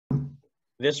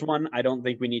This one, I don't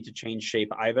think we need to change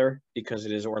shape either because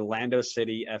it is Orlando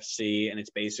City FC, and it's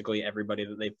basically everybody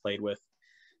that they've played with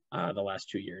the last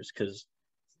 2 years. Because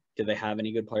did they have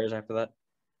any good players after that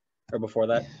or before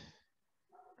that?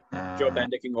 Joe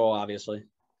Bendick in goal, obviously,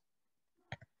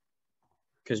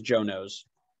 because Joe knows.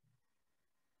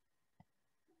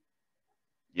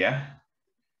 Yeah.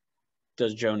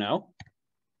 Does Joe know?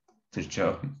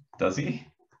 Does he?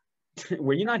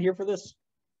 Were you not here for this?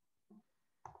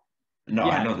 No,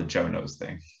 Yeah. I know the Joe knows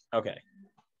thing. Okay.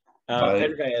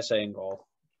 Pedro Gallese in goal.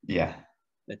 Yeah.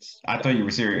 I thought you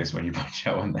were serious when you put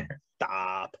Joe in there.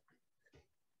 Stop.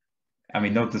 I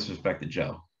mean, no disrespect to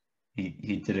Joe.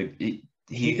 He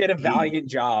did a valiant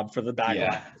job for the back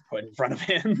line put in front of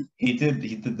him. He did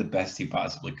the best he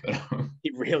possibly could have.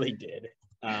 He really did.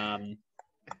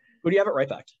 Who do you have at right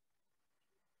back?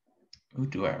 Who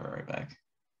do I have at right back?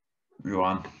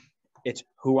 Ruan. It's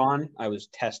Juan. I was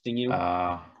testing you.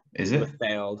 Is it? It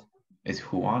failed. It's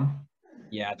Juan?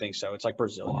 Yeah, I think so. It's like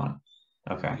Brazilian. Juan.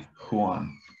 Okay.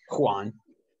 Juan.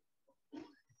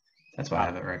 That's why I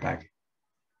have it right back.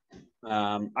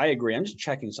 I agree. I'm just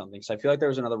checking something because I feel like there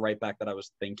was another right back that I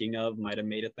was thinking of. Might have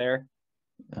made it there.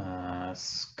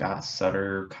 Scott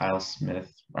Sutter, Kyle Smith,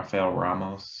 Rafael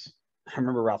Ramos. I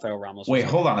remember Rafael Ramos. Wait,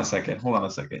 hold on a second.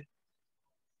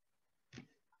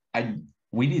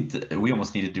 We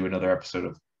almost need to do another episode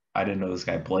of I didn't know this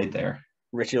guy played there.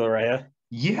 Richie Larea.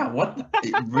 Yeah, what?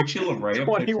 Richie Larea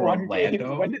played for Orlando?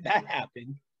 Games. When did that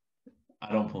happen?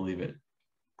 I don't believe it.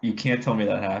 You can't tell me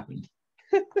that happened.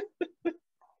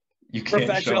 You can't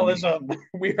Professionalism.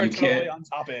 We are totally on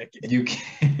topic. You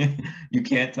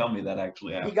can't tell me that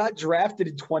actually happened. He got drafted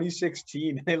in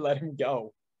 2016 and they let him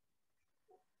go.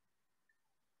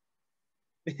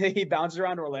 He bounced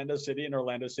around Orlando City and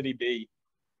Orlando City B.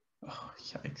 Oh,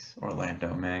 yikes.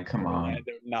 Orlando, man. Come on.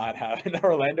 Orlando not having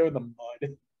Orlando in the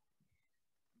mud.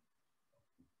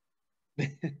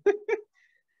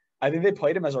 I think they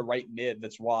played him as a right mid.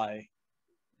 That's why.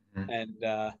 Mm-hmm.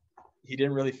 And he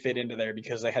didn't really fit into there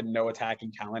because they had no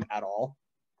attacking talent at all.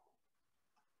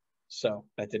 So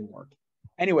that didn't work.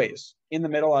 Anyways, in the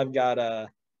middle, I've got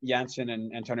Janssen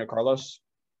and Antonio Carlos.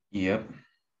 Yep.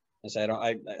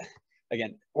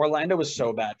 Again, Orlando was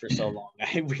so bad for so long.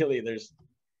 There's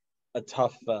a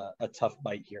tough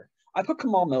bite here. I put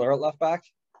Kamal Miller at left back.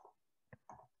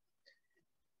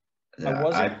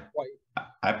 I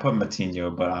put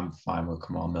Matinho, but I'm fine with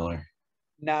Kamal Miller.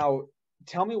 Now,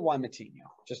 tell me why Matinho,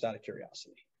 just out of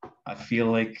curiosity. I feel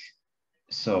like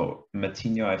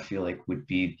Matinho would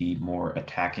be the more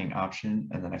attacking option,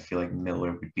 and then I feel like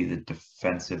Miller would be the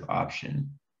defensive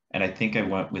option. And I think I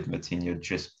went with Matinho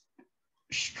just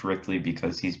strictly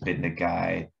because he's been the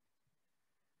guy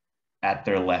at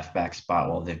their left back spot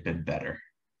while they've been better.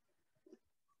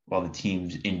 While the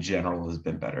team in general has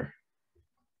been better.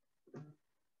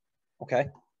 Okay.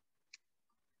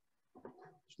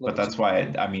 But that's why,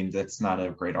 that's not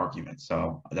a great argument.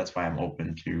 So that's why I'm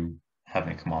open to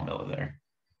having Kamal Miller there.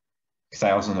 Because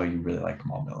I also know you really like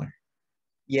Kamal Miller.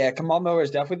 Yeah, Kamal Miller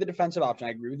is definitely the defensive option.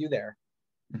 I agree with you there.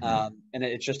 Mm-hmm. And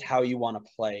it's just how you want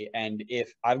to play. And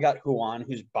if I've got Juan,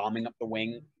 who's bombing up the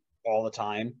wing all the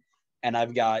time, and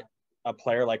I've got a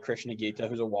player like Christian Higuita,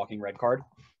 who's a walking red card,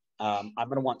 I'm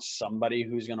going to want somebody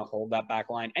who's going to hold that back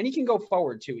line. And he can go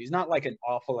forward, too. He's not like an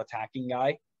awful attacking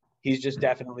guy. He's just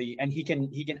definitely – and he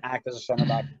can act as a center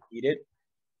back if needed.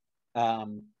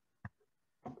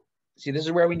 See, this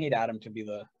is where we need Adam to be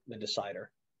the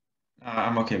decider.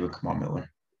 I'm okay with Kamal Miller.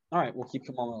 All right, we'll keep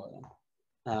Kamal Miller then.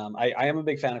 I am a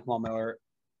big fan of Kamal Miller.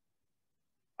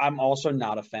 I'm also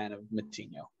not a fan of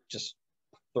Matinho. Just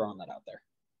throwing that out there.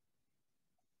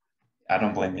 I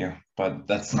don't blame you, but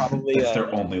that's probably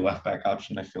their only left back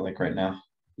option, I feel like, right now.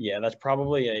 Yeah, that's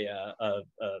probably a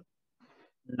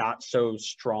not so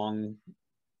strong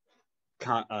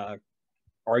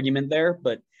argument there,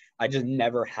 but I just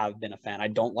never have been a fan. I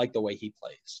don't like the way he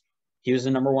plays. He was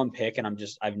the number one pick, and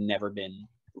I've never been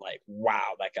like,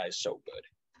 wow, that guy's so good.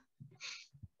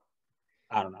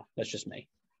 I don't know. That's just me.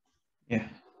 Yeah,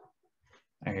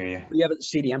 I hear you. You have a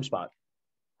CDM spot.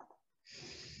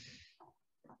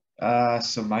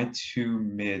 So my two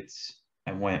mids,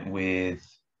 I went with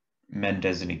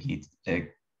Mendes and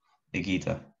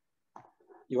Higuita.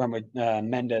 You went with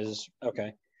Mendes.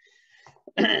 Okay.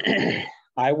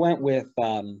 I went with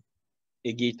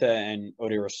Higuita and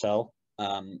Odi Russell.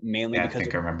 Mainly because I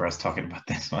think I remember us talking about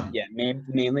this one. Yeah,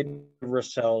 mainly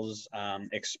Russell's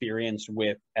experience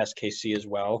with SKC as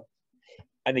well.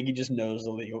 I think he just knows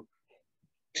the league.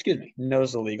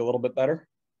 Knows the league a little bit better.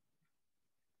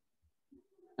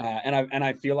 And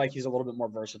I feel like he's a little bit more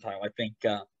versatile. I think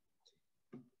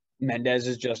Mendez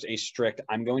is just a strict,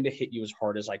 I'm going to hit you as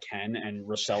hard as I can, and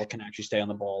Russell can actually stay on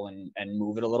the ball and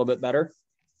move it a little bit better.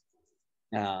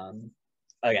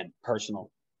 Again,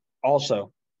 personal.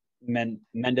 Also,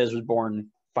 Mendez was born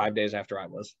 5 days after I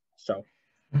was, so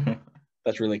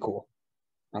that's really cool.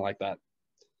 I like that.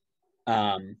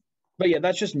 But yeah,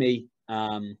 that's just me.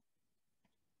 I'm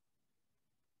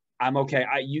okay.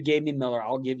 You gave me Miller.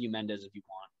 I'll give you Mendez if you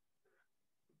want.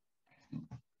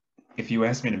 If you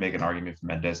asked me to make an argument for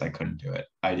Mendez, I couldn't do it.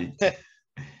 I did.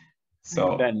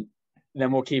 So then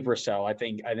we'll keep Russell. I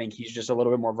think he's just a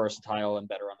little bit more versatile and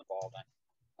better on the ball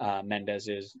than Mendez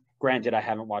is. Granted, I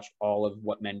haven't watched all of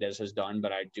what Mendez has done,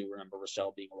 but I do remember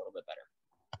Russell being a little bit better.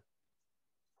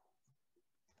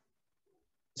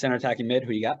 Center attacking mid,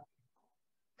 who you got?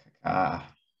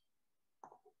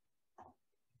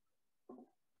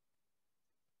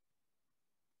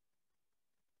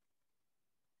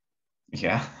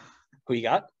 Yeah. Who you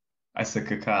got? I said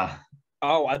Kaká.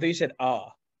 Oh, I thought you said Oh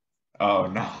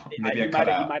no, maybe you might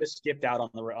have skipped out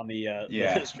on the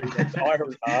yeah. The street. All I heard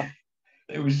was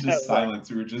It was just silence.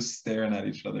 We were just staring at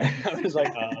each other. I was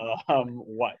like,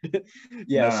 what?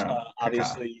 Yes, No,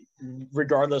 obviously,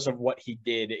 regardless of what he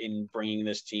did in bringing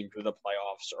this team to the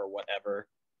playoffs or whatever,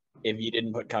 if you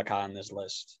didn't put Kaká on this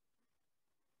list,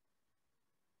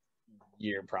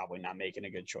 you're probably not making a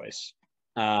good choice.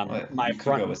 You could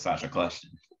go with Sacha Kljestan.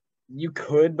 You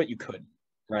could, but you couldn't,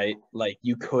 right? Like,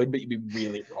 you could, but you'd be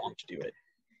really wrong to do it.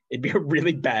 It'd be a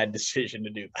really bad decision to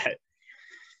do that.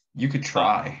 You could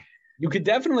try. You could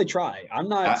definitely try. I'm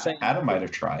not saying Adam might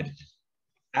have tried.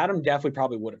 Adam definitely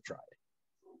probably would have tried.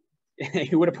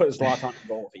 He would have put his Zlatan in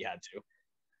goal if he had to.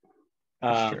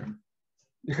 That's true.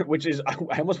 Which is, I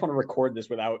almost want to record this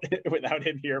without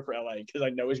him here for LA because I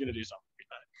know he's going to do something like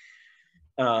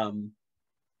that.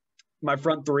 My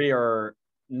front three are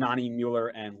Nani, Mueller,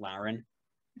 and Larin.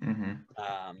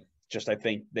 Mm-hmm. Just I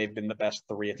think they've been the best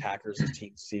three attackers this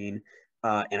team's seen,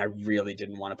 and I really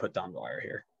didn't want to put Dom Dwyer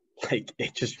here. Like,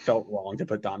 it just felt wrong to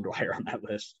put Dom Dwyer on that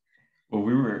list. Well,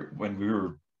 when we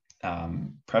were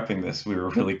prepping this, we were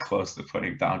really close to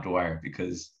putting Dom Dwyer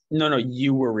because no,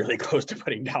 you were really close to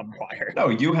putting Dom Dwyer. No,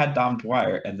 you had Dom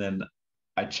Dwyer, and then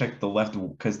I checked the left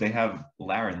because they have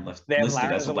Larin listed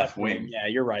as a left wing. Yeah,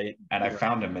 you're right. And I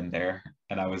found him in there,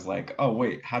 and I was like, "Oh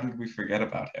wait, how did we forget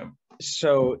about him?"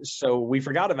 So we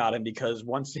forgot about him because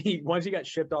once he got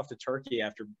shipped off to Turkey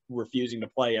after refusing to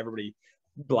play, everybody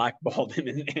blackballed him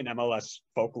in MLS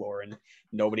folklore, and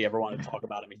nobody ever wanted to talk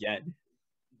about him again.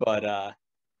 But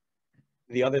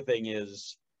the other thing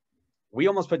is, we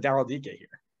almost put Daryl Dike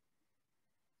here.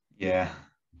 Yeah,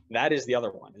 that is the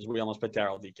other one. Is we almost put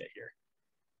Daryl Dike here,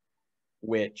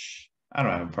 which I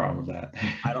don't have a problem with that.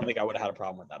 I don't think I would have had a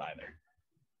problem with that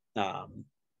either.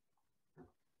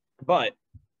 But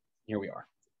here we are.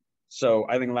 So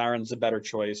I think Larin's a better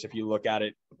choice if you look at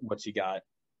it. What's he got?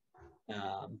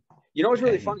 You know what's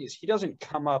really funny is he doesn't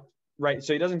come up right.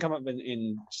 So he doesn't come up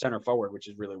in center forward, which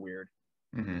is really weird.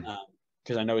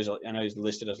 Because I know he's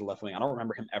listed as a left wing. I don't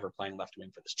remember him ever playing left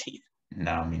wing for this team.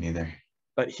 No, me neither.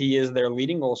 But he is their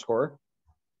leading goal scorer,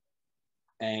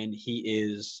 and he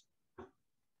is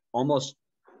almost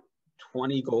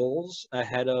 20 goals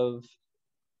ahead of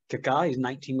Kaká. He's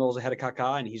 19 goals ahead of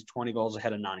Kaká, and he's 20 goals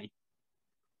ahead of Nani.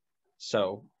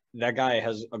 So that guy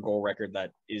has a goal record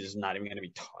that is not even going to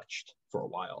be touched for a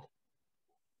while.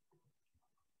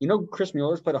 You know, Chris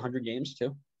Mueller's played 100 games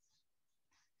too.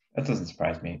 That doesn't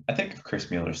surprise me. I think if Chris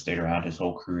Mueller stayed around his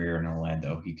whole career in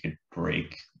Orlando, he could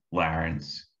break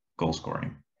Larin's goal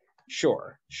scoring.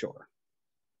 Sure.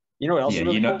 You know what else?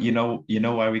 Yeah, you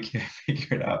know why we can't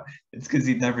figure it out. It's because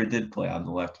he never did play on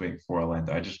the left wing for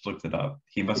Orlando. I just looked it up.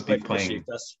 He must be playing.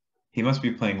 He must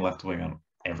be playing left wing on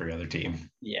every other team.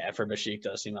 Yeah, for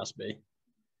Besiktas, he must be.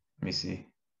 Let me see.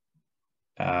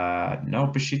 No,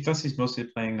 Besiktas he's mostly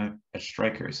playing a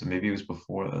striker, so maybe it was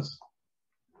before this.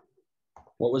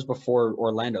 What was before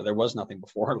Orlando? There was nothing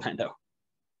before Orlando.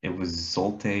 It was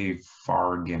Zulte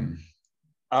Vargem.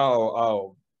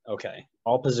 Oh, okay.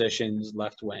 All positions,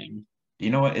 left wing.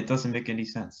 You know what? It doesn't make any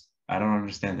sense. I don't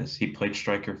understand this. He played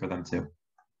striker for them too.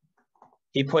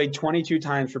 He played 22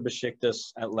 times for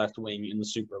Besiktas at left wing in the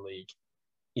Super League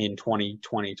in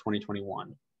 2020,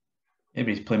 2021.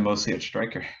 Maybe he's playing mostly at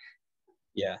striker.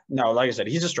 Yeah. No, like I said,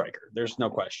 he's a striker. There's no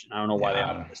question. I don't know why they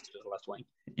haven't listed as a left wing.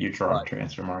 You draw a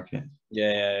transfer market.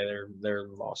 Yeah, they're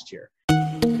lost here.